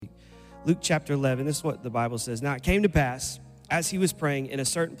Luke chapter 11, this is what the Bible says. Now it came to pass, as he was praying in a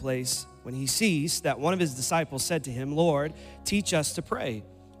certain place, when he ceased, that one of his disciples said to him, Lord, teach us to pray,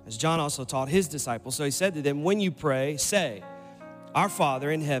 as John also taught his disciples. So he said to them, when you pray, say, Our Father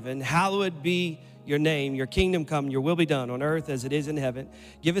in heaven, hallowed be your name, your kingdom come, your will be done on earth as it is in heaven.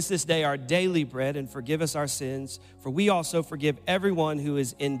 Give us this day our daily bread and forgive us our sins, for we also forgive everyone who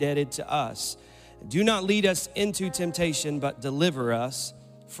is indebted to us. Do not lead us into temptation, but deliver us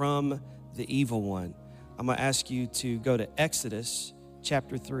from the evil one. I'm going to ask you to go to Exodus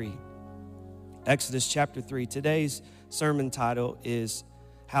chapter 3. Exodus chapter 3. Today's sermon title is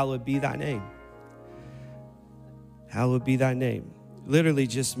Hallowed Be Thy Name. Hallowed be thy name. Literally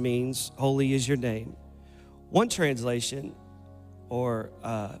just means holy is your name. One translation, or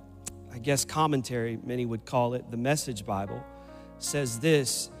I guess commentary, many would call it, the Message Bible, says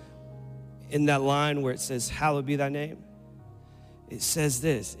this in that line where it says, hallowed be thy name. It says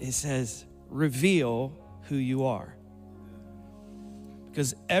this, it says, reveal who you are.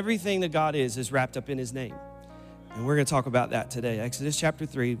 Because everything that God is wrapped up in his name. And we're going to talk about that today. Exodus chapter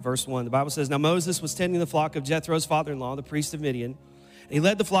 3, verse 1. The Bible says, Now Moses was tending the flock of Jethro's father-in-law, the priest of Midian. And he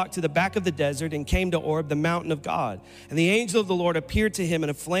led the flock to the back of the desert and came to Oreb, the mountain of God. And the angel of the Lord appeared to him in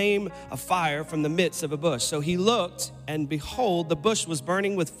a flame of fire from the midst of a bush. So he looked, and behold, the bush was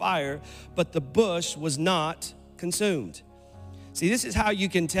burning with fire, but the bush was not consumed. See, this is how you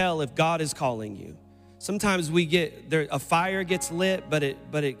can tell if God is calling you. Sometimes we get there, a fire gets lit, but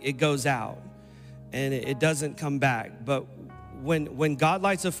it goes out and it doesn't come back. But when God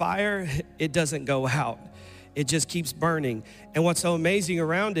lights a fire, it doesn't go out. It just keeps burning. And what's so amazing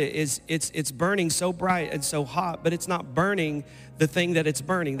around it is it's burning so bright and so hot, but it's not burning the thing that it's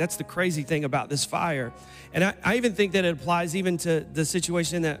burning. That's the crazy thing about this fire. And I even think that it applies even to the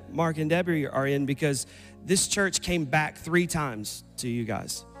situation that Mark and Debbie are in, because this church came back 3 times to you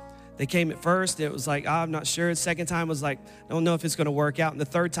guys. They came at first, and it was like, I'm not sure. The second time was like, I don't know if it's going to work out. And the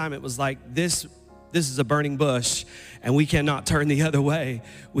third time it was like, this is a burning bush, and we cannot turn the other way.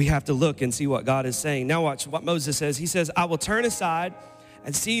 We have to look and see what God is saying. Now watch what Moses says. He says, I will turn aside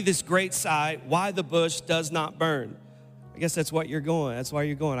and see this great sight, why the bush does not burn. I guess that's what you're going. That's why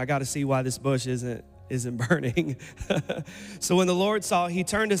you're going. I got to see why this bush isn't burning. So when the Lord saw, he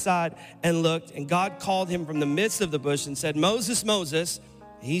turned aside and looked, and God called him from the midst of the bush and said, Moses, Moses.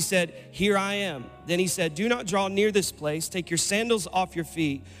 He said, here I am. Then he said, do not draw near this place. Take your sandals off your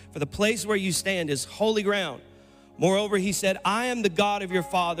feet, for the place where you stand is holy ground. Moreover, he said, I am the God of your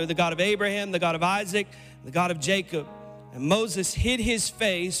father, the God of Abraham, the God of Isaac, the God of Jacob. And Moses hid his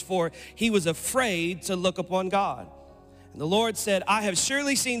face, for he was afraid to look upon God. And the Lord said, I have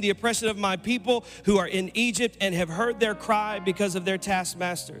surely seen the oppression of my people who are in Egypt, and have heard their cry because of their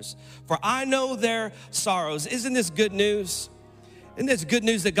taskmasters. For I know their sorrows. Isn't this good news? Isn't this good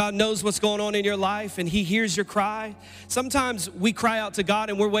news that God knows what's going on in your life and he hears your cry? Sometimes we cry out to God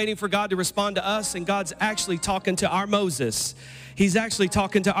and we're waiting for God to respond to us, and God's actually talking to our Moses. He's actually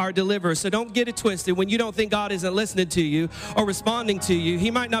talking to our deliverer. So don't get it twisted. When you don't think God isn't listening to you or responding to you,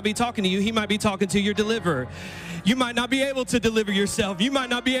 he might not be talking to you. He might be talking to your deliverer. You might not be able to deliver yourself. You might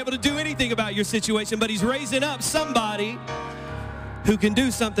not be able to do anything about your situation, but he's raising up somebody who can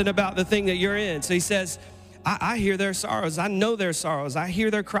do something about the thing that you're in. So he says, I hear their sorrows. I know their sorrows. I hear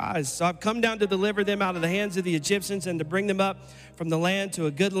their cries. So I've come down to deliver them out of the hands of the Egyptians, and to bring them up from the land to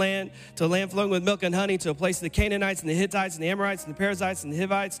a good land, to a land flowing with milk and honey, to a place of the Canaanites and the Hittites and the Amorites and the Perizzites and the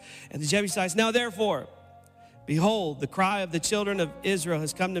Hivites and the Jebusites. Now therefore, behold, the cry of the children of Israel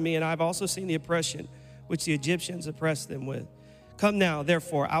has come to me, and I've also seen the oppression which the Egyptians oppressed them with. Come now,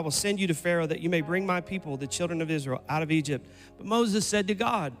 therefore, I will send you to Pharaoh, that you may bring my people, the children of Israel, out of Egypt. But Moses said to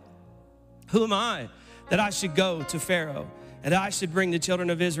God, who am I, that I should go to Pharaoh, and I should bring the children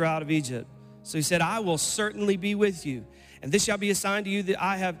of Israel out of Egypt? So he said, I will certainly be with you, and this shall be a sign to you that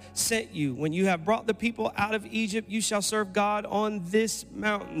I have sent you. When you have brought the people out of Egypt, you shall serve God on this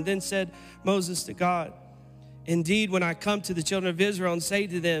mountain. Then said Moses to God, indeed, when I come to the children of Israel and say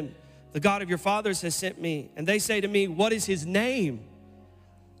to them, the God of your fathers has sent me, and they say to me, what is his name?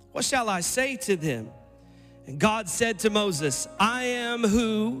 What shall I say to them? And God said to Moses, I am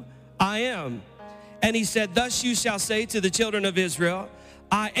who I am. And he said, thus you shall say to the children of Israel,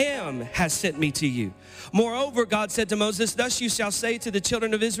 I am has sent me to you. Moreover, God said to Moses, thus you shall say to the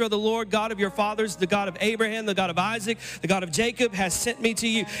children of Israel, the Lord God of your fathers, the God of Abraham, the God of Isaac, the God of Jacob has sent me to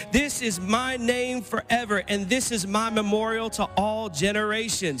you. This is my name forever, and this is my memorial to all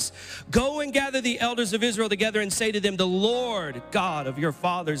generations. Go and gather the elders of Israel together and say to them, the Lord God of your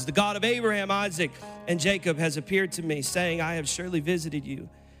fathers, the God of Abraham, Isaac, and Jacob has appeared to me, saying, I have surely visited you,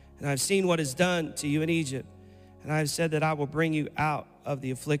 and I have seen what is done to you in Egypt. And I have said that I will bring you out of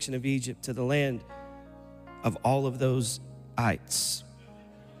the affliction of Egypt to the land of all of those ites.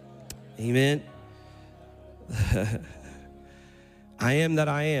 Amen. I am that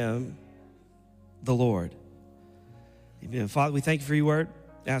I am, the Lord. Amen. Father, we thank you for your word.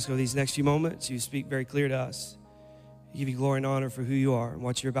 Ask over these next few moments, you speak very clear to us. We give you glory and honor for who you are and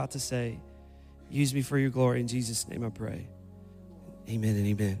what you're about to say. Use me for your glory. In Jesus' name I pray. Amen and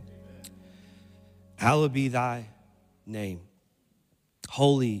amen. Hallowed be thy name.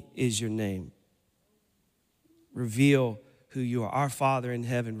 Holy is your name. Reveal who you are. Our Father in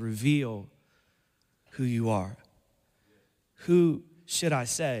heaven, reveal who you are. Who should I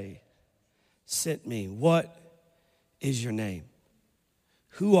say sent me? What is your name?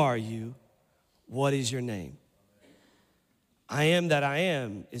 Who are you? What is your name? I am that I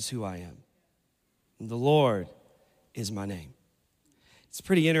am is who I am. And the Lord is my name. It's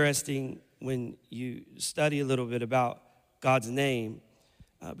pretty interesting when you study a little bit about God's name,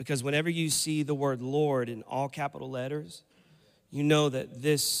 because whenever you see the word Lord in all capital letters, you know that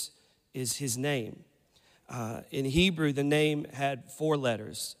this is his name. In Hebrew, the name had 4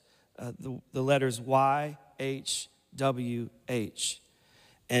 letters, the letters Y, H, W, H.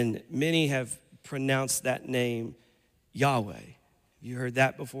 And many have pronounced that name Yahweh. You heard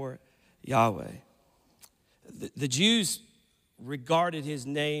that before? Yahweh. The Jews regarded his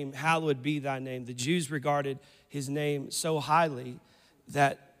name, hallowed be thy name. The Jews regarded his name so highly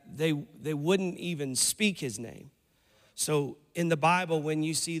that they wouldn't even speak his name. So in the Bible, when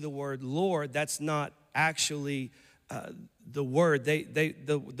you see the word Lord, that's not actually the word.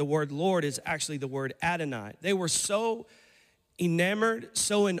 The word Lord is actually the word Adonai. They were so enamored,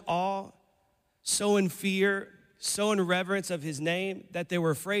 so in awe, so in fear, so in reverence of his name that they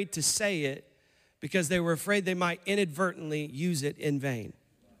were afraid to say it because they were afraid they might inadvertently use it in vain.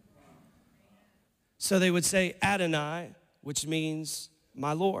 So they would say Adonai, which means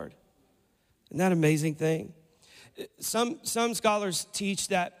my Lord. Isn't that an amazing thing? Some scholars teach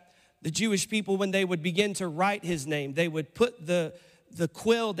that the Jewish people, when they would begin to write his name, they would put the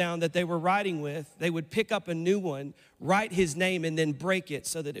quill down that they were writing with, they would pick up a new one, write his name, and then break it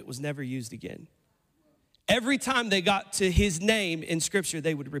so that it was never used again. Every time they got to his name in Scripture,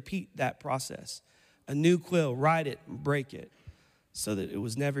 they would repeat that process. A new quill, write it, and break it so that it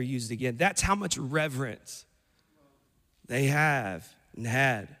was never used again. That's how much reverence they have and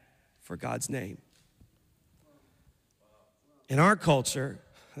had for God's name. In our culture,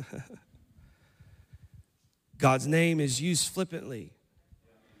 God's name is used flippantly,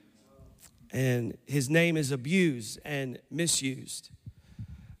 and his name is abused and misused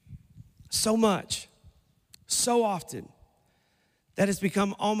so much, so often, that it's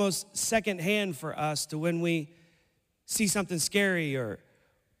become almost secondhand for us to when we see something scary or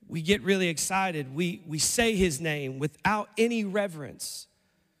we get really excited, we say his name without any reverence,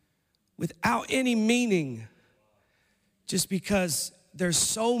 without any meaning, just because there's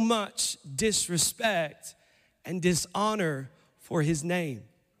so much disrespect and dishonor for his name.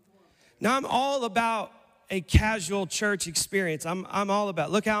 Now, I'm all about a casual church experience. I'm all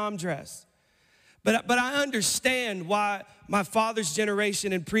about, look how I'm dressed. But I understand why my father's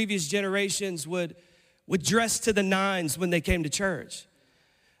generation and previous generations would dress to the nines when they came to church.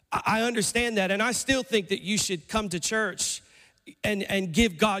 I understand that, and I still think that you should come to church and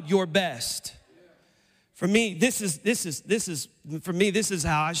give God your best. For me, this is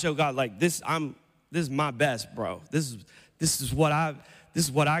how I show God, like this is my best, bro. This is what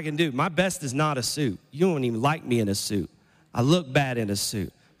I can do. My best is not a suit. You don't even like me in a suit. I look bad in a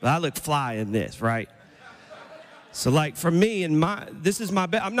suit, but I look fly in this, right? So like for me, this is my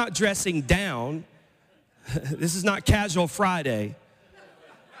best. I'm not dressing down. This is not casual Friday.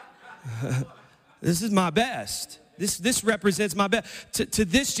 This is my best. This represents my best. To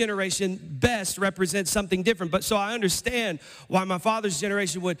this generation, best represents something different. But so I understand why my father's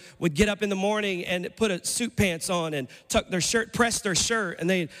generation would get up in the morning and put a suit pants on and tuck their shirt, press their shirt, and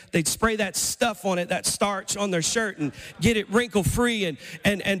they'd spray that stuff on it, that starch on their shirt, and get it wrinkle free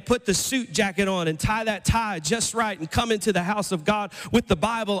and put the suit jacket on and tie that tie just right and come into the house of God with the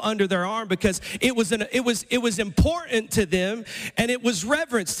Bible under their arm, because it was important to them and it was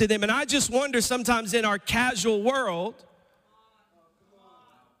reverence to them. And I just wonder sometimes in our casual world,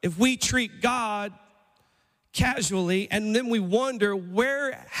 if we treat God casually, and then we wonder,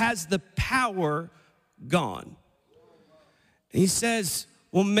 where has the power gone? And he says,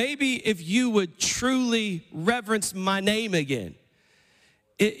 well, maybe if you would truly reverence my name again,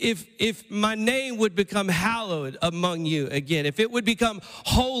 if my name would become hallowed among you again, if it would become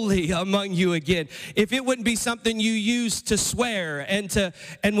holy among you again, if it wouldn't be something you use to swear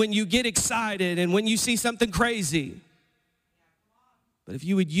and when you get excited and when you see something crazy. but if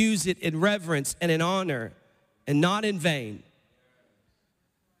you would use it in reverence and in honor and not in vain,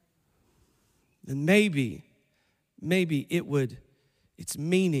 then maybe its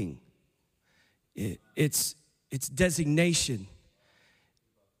meaning, its designation,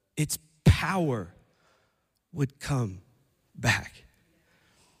 its power would come back.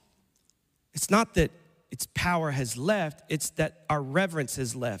 It's not that its power has left, it's that our reverence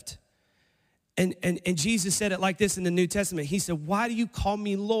has left. And Jesus said it like this in the New Testament. He said, why do you call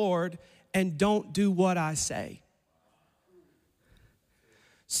me Lord and don't do what I say?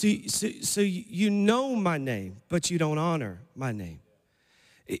 So you know my name, but you don't honor my name.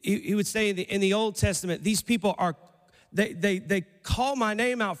 He would say in the Old Testament, these people they call my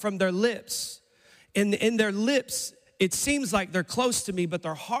name out from their lips. In their lips, it seems like they're close to me, but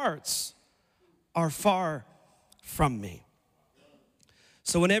their hearts are far from me.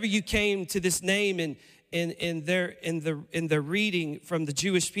 So whenever you came to this name in their reading from the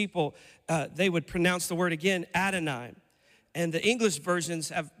Jewish people, they would pronounce the word again, Adonai. And the English versions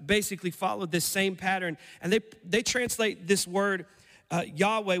have basically followed this same pattern. And they translate this word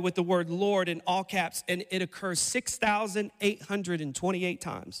Yahweh with the word Lord in all caps. And it occurs 6,828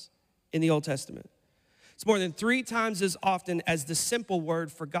 times in the Old Testament. It's more than 3 times as often as the simple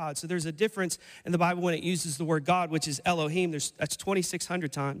word for God. So there's a difference in the Bible when it uses the word God, which is Elohim. That's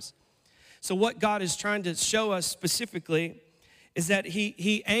 2,600 times. So what God is trying to show us specifically is that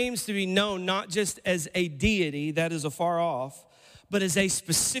he aims to be known not just as a deity that is afar off, but as a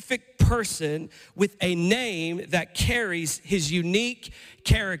specific person with a name that carries his unique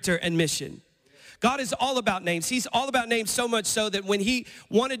character and mission. God is all about names. He's all about names, so much so that when he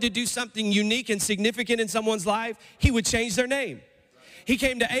wanted to do something unique and significant in someone's life, he would change their name. He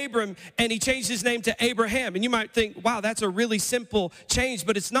came to Abram and he changed his name to Abraham. And you might think, wow, that's a really simple change,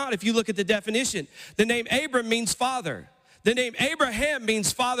 but it's not if you look at the definition. The name Abram means father. The name Abraham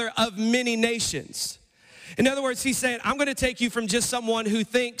means father of many nations. In other words, he's saying, I'm going to take you from just someone who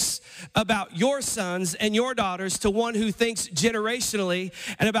thinks about your sons and your daughters to one who thinks generationally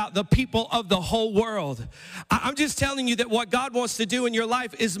and about the people of the whole world. I'm just telling you that what God wants to do in your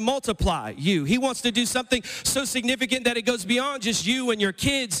life is multiply you. He wants to do something so significant that it goes beyond just you and your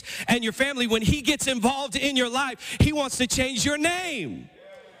kids and your family. When he gets involved in your life, he wants to change your name.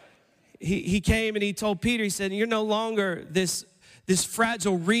 He came and he told Peter, he said, you're no longer this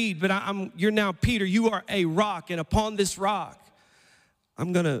fragile reed, but you're now Peter. You are a rock, and upon this rock,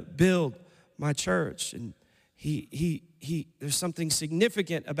 I'm going to build my church. And there's something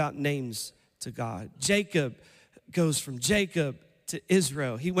significant about names to God. Jacob goes from Jacob to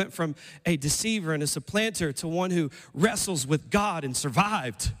Israel. He went from a deceiver and a supplanter to one who wrestles with God and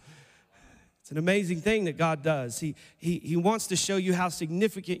survived. It's an amazing thing that God does. He wants to show you how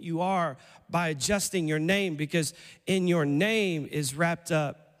significant you are by adjusting your name, because in your name is wrapped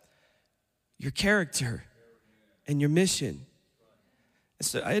up your character and your mission.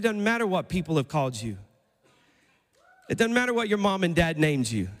 So it doesn't matter what people have called you. It doesn't matter what your mom and dad named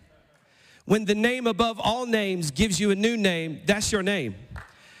you. When the name above all names gives you a new name, that's your name.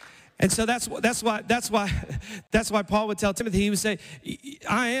 And so that's why Paul would tell Timothy, he would say,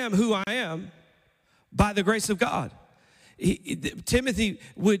 I am who I am by the grace of God. Timothy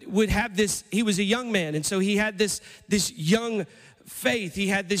would have this, he was a young man, and so he had this young faith. He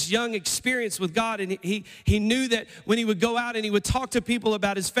had this young experience with God, and he knew that when he would go out and he would talk to people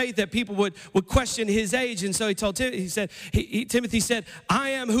about his faith, that people would question his age. And so he told Timothy, Timothy said,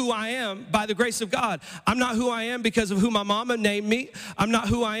 I am who I am by the grace of God. I'm not who I am because of who my mama named me. I'm not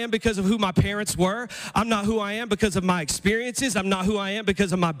who I am because of who my parents were. I'm not who I am because of my experiences. I'm not who I am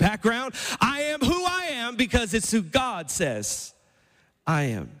because of my background. I am who I am because it's who God says I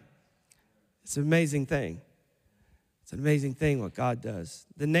am. It's an amazing thing. It's an amazing thing what God does.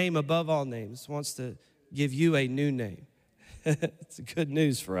 The name above all names wants to give you a new name. It's good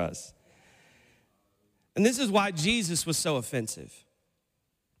news for us. And this is why Jesus was so offensive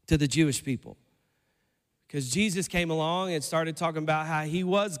to the Jewish people. Because Jesus came along and started talking about how he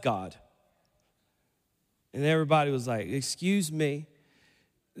was God. And everybody was like, excuse me.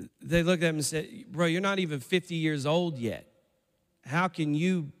 They looked at him and said, bro, you're not even 50 years old yet. How can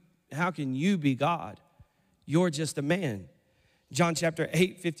you be God? You're just a man. John chapter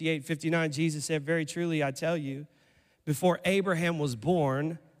 8, 58, 59, Jesus said, very truly, I tell you, before Abraham was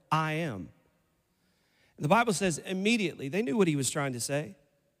born, I am. And the Bible says immediately, they knew what he was trying to say.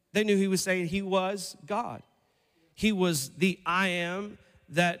 They knew he was saying he was God. He was the I am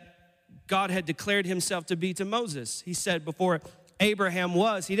that God had declared himself to be to Moses. He said before Abraham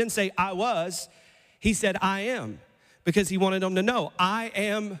was, he didn't say I was, he said I am, because he wanted them to know I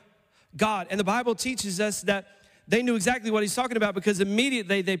am God. And the Bible teaches us that they knew exactly what he's talking about because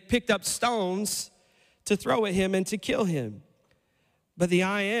immediately they picked up stones to throw at him and to kill him. But the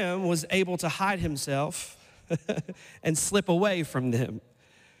I Am was able to hide himself and slip away from them.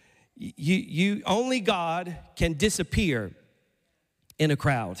 Only God can disappear in a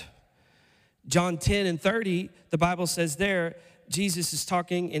crowd. John 10:30, the Bible says there, Jesus is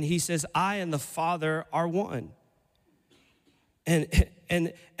talking and he says, I and the Father are one.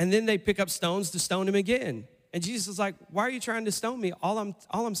 And then they pick up stones to stone him again. And Jesus is like, why are you trying to stone me? All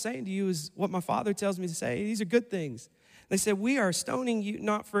I'm saying to you is what my Father tells me to say. These are good things. They said, we are stoning you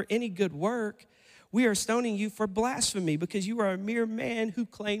not for any good work. We are stoning you for blasphemy because you are a mere man who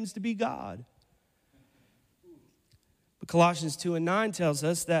claims to be God. But Colossians 2:9 tells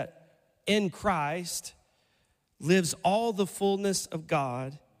us that in Christ lives all the fullness of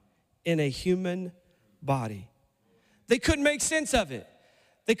God in a human body. They couldn't make sense of it.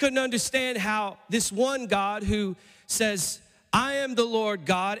 They couldn't understand how this one God who says, I am the Lord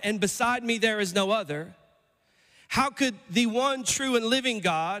God, and beside me there is no other. How could the one true and living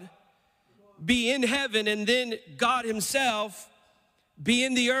God be in heaven and then God himself be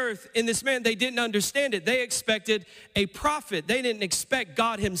in the earth in this man? They didn't understand it. They expected a prophet. They didn't expect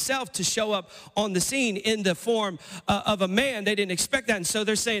God himself to show up on the scene in the form of a man. They didn't expect that. And so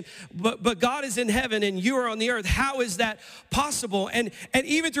they're saying, but God is in heaven and you are on the earth. How is that possible? And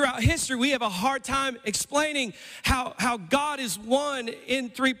even throughout history, we have a hard time explaining how God is one in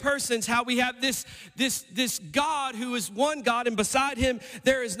three persons, how we have this God who is one God and beside him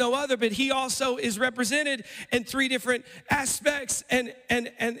there is no other, but he also is represented in three different aspects. And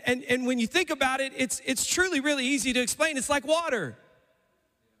when you think about it, it's truly really easy to explain. It's like water.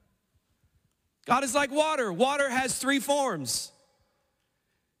 God is like water. Water has three forms.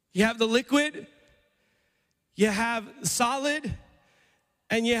 You have the liquid, you have solid,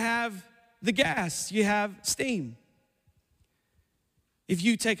 and you have the gas. You have steam. If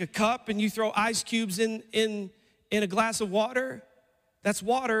you take a cup and you throw ice cubes in a glass of water, that's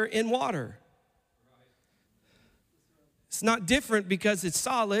water in water. It's not different because it's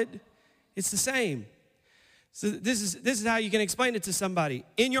solid. It's the same. So this is how you can explain it to somebody.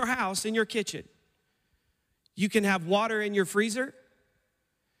 In your house, in your kitchen, you can have water in your freezer.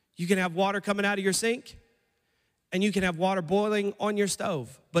 You can have water coming out of your sink. And you can have water boiling on your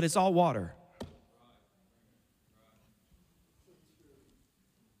stove. But it's all water.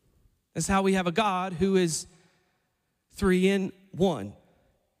 That's how we have a God who is three in one.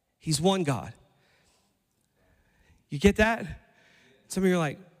 He's one God. You get that? Some of you are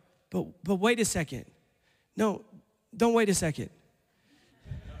like, but wait a second. No, don't wait a second.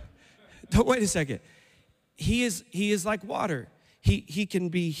 Don't wait a second. He is like water. He can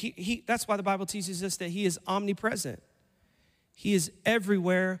be, that's why the Bible teaches us that he is omnipresent. He is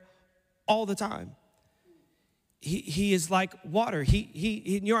everywhere all the time. He is like water. He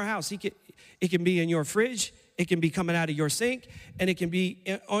in your house, it can be in your fridge, it can be coming out of your sink, and it can be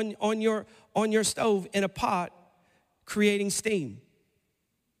on your stove in a pot creating steam.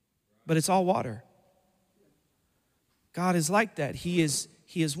 But it's all water. God is like that. He is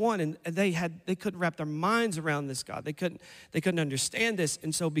one, and they couldn't wrap their minds around this God. They couldn't understand this,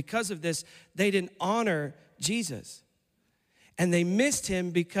 and so because of this, they didn't honor Jesus. And they missed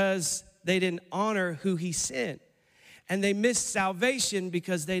him because they didn't honor who he sent. And they missed salvation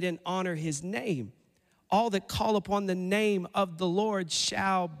because they didn't honor his name. All that call upon the name of the Lord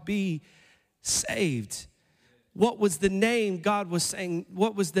shall be saved. What was the name God was saying?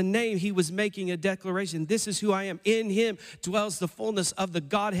 What was the name he was making a declaration? This is who I am. In him dwells the fullness of the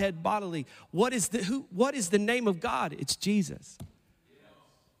Godhead bodily. What is the name of God? It's Jesus.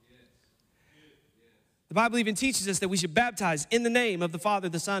 The Bible even teaches us that we should baptize in the name of the Father,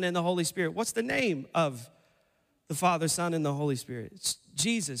 the Son, and the Holy Spirit. What's the name of the Father, Son, and the Holy Spirit? It's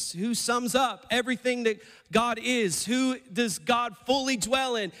Jesus, who sums up everything that God is. Who does God fully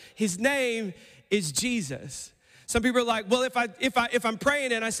dwell in? His name is Jesus. Some people are like, well, if I'm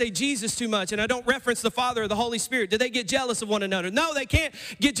praying and I say Jesus too much and I don't reference the Father or the Holy Spirit, do they get jealous of one another? No, they can't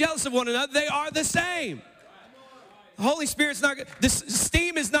get jealous of one another. They are the same. The Holy Spirit's not, the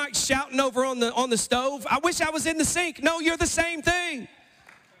steam is not shouting over on the stove. I wish I was in the sink. No, you're the same thing.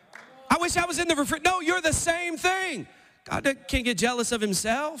 I wish I was in the refrigerator. No, you're the same thing. God can't get jealous of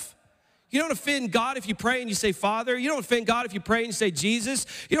himself. You don't offend God if you pray and you say Father. You don't offend God if you pray and you say Jesus.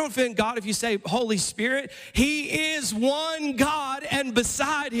 You don't offend God if you say Holy Spirit. He is one God, and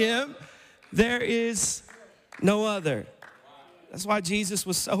beside him there is no other. That's why Jesus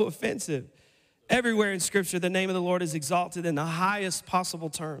was so offensive. Everywhere in Scripture, the name of the Lord is exalted in the highest possible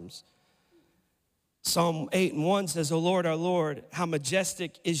terms. Psalm 8:1 says, O Lord, our Lord, how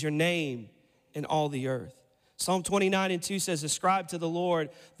majestic is your name in all the earth. Psalm 29:2 says, ascribe to the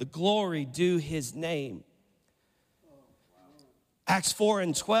Lord the glory due his name. Acts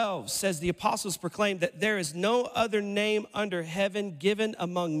 4:12 says the apostles proclaimed that there is no other name under heaven given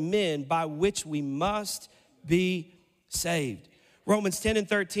among men by which we must be saved. Romans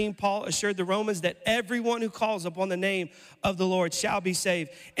 10:13, Paul assured the Romans that everyone who calls upon the name of the Lord shall be saved.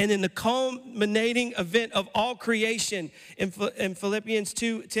 And in the culminating event of all creation, in Philippians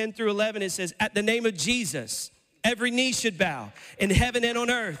 2:10-11, it says, at the name of Jesus, every knee should bow in heaven and on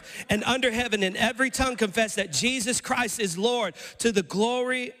earth and under heaven, and every tongue confess that Jesus Christ is Lord, to the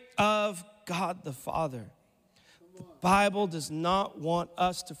glory of God the Father. The Bible does not want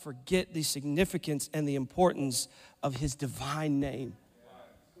us to forget the significance and the importance of his divine name.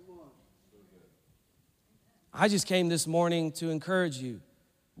 I just came this morning to encourage you,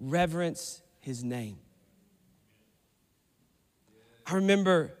 reverence his name. I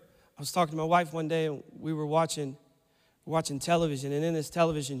remember I was talking to my wife one day, and we were watching television, and in this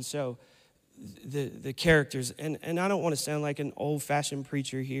television show, the characters, and I don't want to sound like an old-fashioned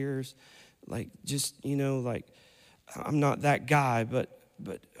preacher here, like just, like I'm not that guy, but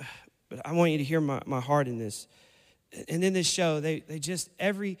I want you to hear my heart in this. And in this show, they just,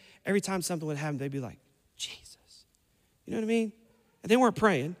 every time something would happen, they'd be like, Jesus. You know what I mean? And they weren't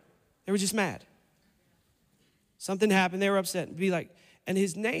praying. They were just mad. Something happened. They were upset. And be like, and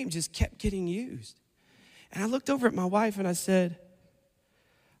his name just kept getting used. And I looked over at my wife and I said,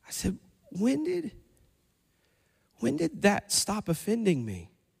 when did that stop offending me?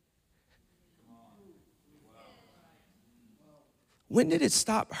 When did it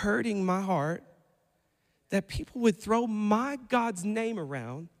stop hurting my heart that people would throw my God's name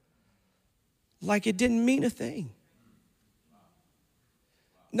around like it didn't mean a thing?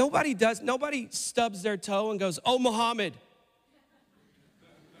 Nobody stubs their toe and goes, oh, Muhammad.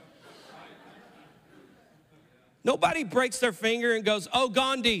 Nobody breaks their finger and goes, oh,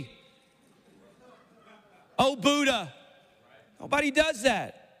 Gandhi. Oh, Buddha. Nobody does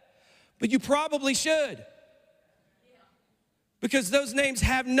that. But you probably should. Because those names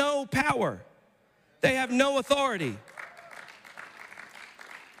have no power. They have no authority.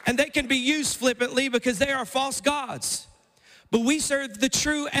 And they can be used flippantly because they are false gods. But we serve the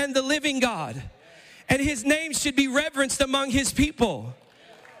true and the living God. And his name should be reverenced among his people.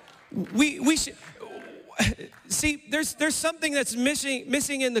 We should... See, there's something that's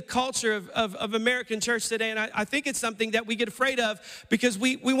missing in the culture of American church today, and I think it's something that we get afraid of because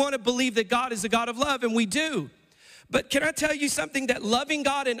we want to believe that God is a God of love, and we do. But can I tell you something, that loving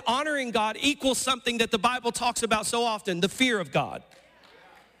God and honoring God equals something that the Bible talks about so often, the fear of God.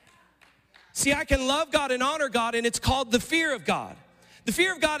 See, I can love God and honor God, and it's called the fear of God. The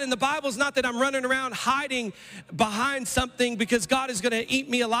fear of God in the Bible is not that I'm running around hiding behind something because God is going to eat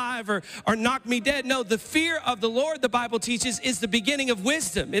me alive or knock me dead. No, the fear of the Lord, the Bible teaches, is the beginning of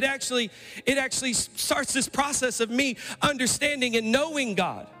wisdom. It actually starts this process of me understanding and knowing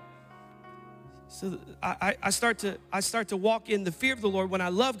God. So I start to walk in the fear of the Lord when I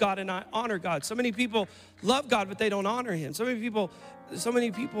love God and I honor God. So many people love God, but they don't honor him. So many people,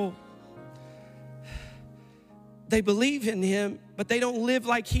 they believe in him, but they don't live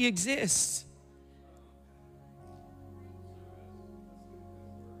like he exists.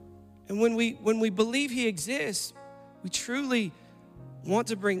 And when we believe he exists, we truly want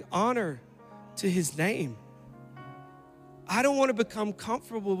to bring honor to his name. I don't want to become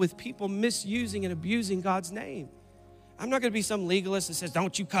comfortable with people misusing and abusing God's name. I'm not going to be some legalist that says,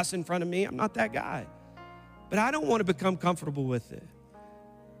 don't you cuss in front of me. I'm not that guy. But I don't want to become comfortable with it.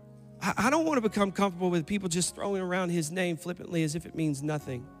 I don't want to become comfortable with people just throwing around his name flippantly as if it means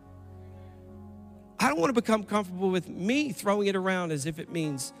nothing. I don't want to become comfortable with me throwing it around as if it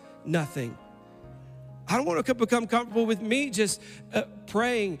means nothing. I don't want to become comfortable with me just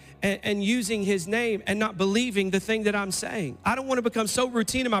praying and using his name and not believing the thing that I'm saying. I don't want to become so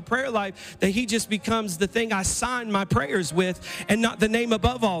routine in my prayer life that he just becomes the thing I sign my prayers with and not the name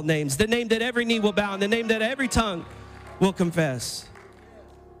above all names, the name that every knee will bow and the name that every tongue will confess.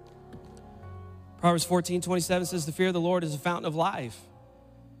 Proverbs 14:27 says, the fear of the Lord is a fountain of life,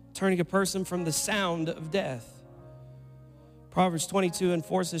 turning a person from the sound of death. Proverbs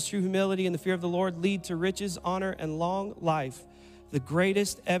 22:4 says, true humility and the fear of the Lord lead to riches, honor, and long life. The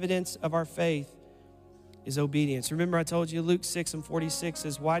greatest evidence of our faith is obedience. Remember I told you Luke 6:46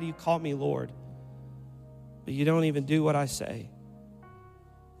 says, why do you call me Lord, but you don't even do what I say?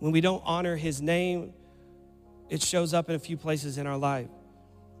 When we don't honor his name, it shows up in a few places in our life.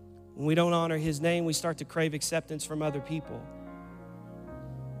 When we don't honor his name, we start to crave acceptance from other people.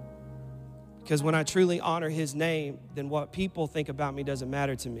 Because when I truly honor his name, then what people think about me doesn't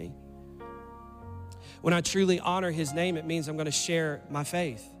matter to me. When I truly honor his name, it means I'm going to share my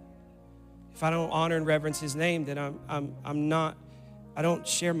faith. If I don't honor and reverence his name, then I don't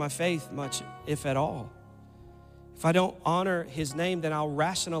share my faith much, if at all. If I don't honor his name, then I'll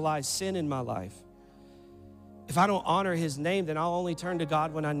rationalize sin in my life. If I don't honor his name, then I'll only turn to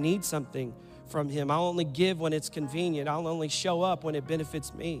God when I need something from him. I'll only give when it's convenient. I'll only show up when it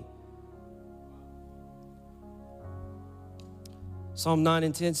benefits me. Psalm 9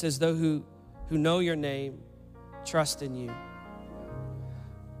 and 10 says, "Those who know your name trust in you."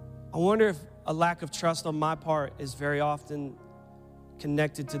 I wonder if a lack of trust on my part is very often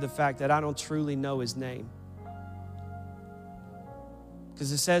connected to the fact that I don't truly know his name.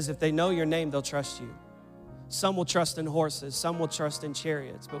 Because it says if they know your name, they'll trust you. Some will trust in horses, some will trust in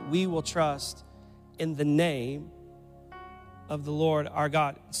chariots, but we will trust in the name of the Lord our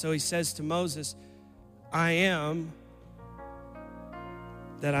God. So he says to Moses, I am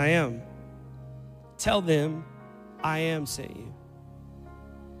that I am. Tell them I am sent you.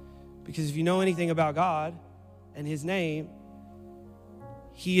 Because if you know anything about God and his name,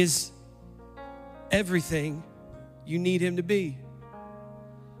 he is everything you need him to be.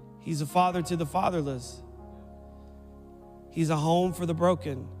 He's a father to the fatherless. He's a home for the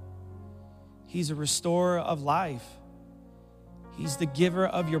broken. He's a restorer of life. He's the giver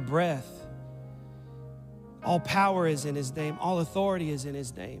of your breath. All power is in his name. All authority is in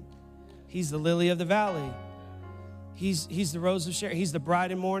his name. He's the lily of the valley. He's the rose of Sharon. He's the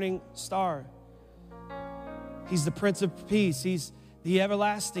bright and morning star. He's the Prince of Peace. He's the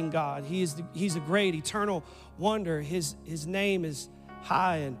everlasting God. He's a great eternal wonder. His name is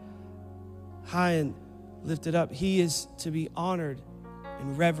high and lifted up. He is to be honored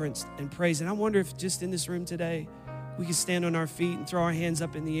and reverenced and praised. And I wonder if just in this room today, we can stand on our feet and throw our hands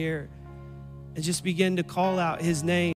up in the air and just begin to call out his name.